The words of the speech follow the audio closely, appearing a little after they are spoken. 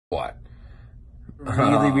What?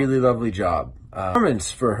 Really, really lovely job.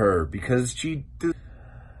 Performance for her because she did.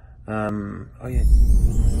 Oh yeah.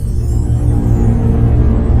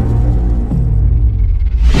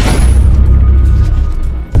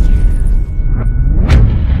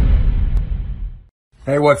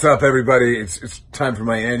 Hey, what's up, everybody? It's time for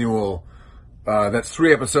my annual. That's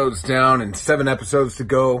 3 episodes down and 7 episodes to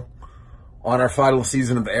go on our final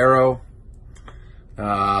season of Arrow.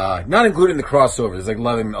 Not including the crossover. There's like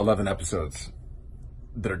 11 episodes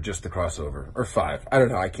that are just the crossover, or 5. I don't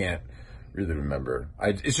know. I can't really remember.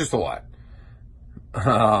 It's just a lot.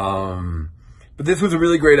 But this was a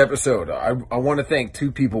really great episode. I want to thank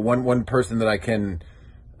 2 people. One person that I can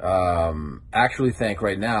actually thank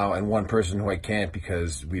right now, and one person who I can't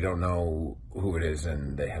because we don't know who it is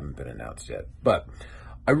and they haven't been announced yet. But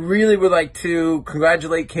I really would like to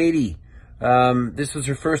congratulate Katie. This was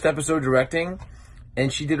her first episode directing,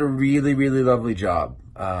 and she did a really, really lovely job.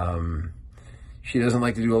 She doesn't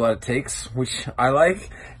like to do a lot of takes, which I like,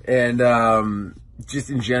 and just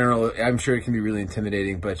in general, I'm sure it can be really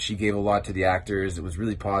intimidating, but she gave a lot to the actors. It was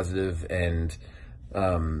really positive, and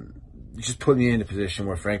just put me in a position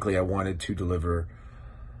where, frankly, I wanted to deliver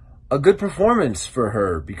a good performance for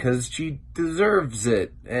her because she deserves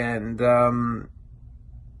it. And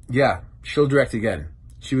yeah, she'll direct again.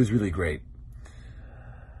 She was really great.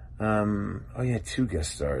 Oh yeah, 2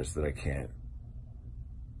 guest stars that I can't.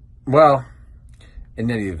 Well, in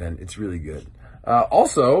any event, it's really good.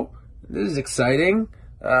 Also, this is exciting.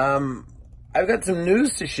 I've got some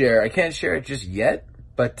news to share. I can't share it just yet,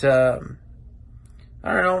 but I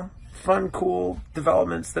don't know. Fun, cool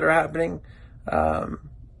developments that are happening. But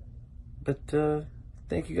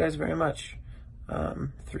thank you guys very much.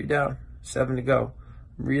 3 down, 7 to go.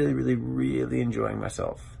 Really, really, really enjoying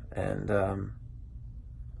myself. And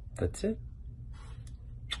that's it.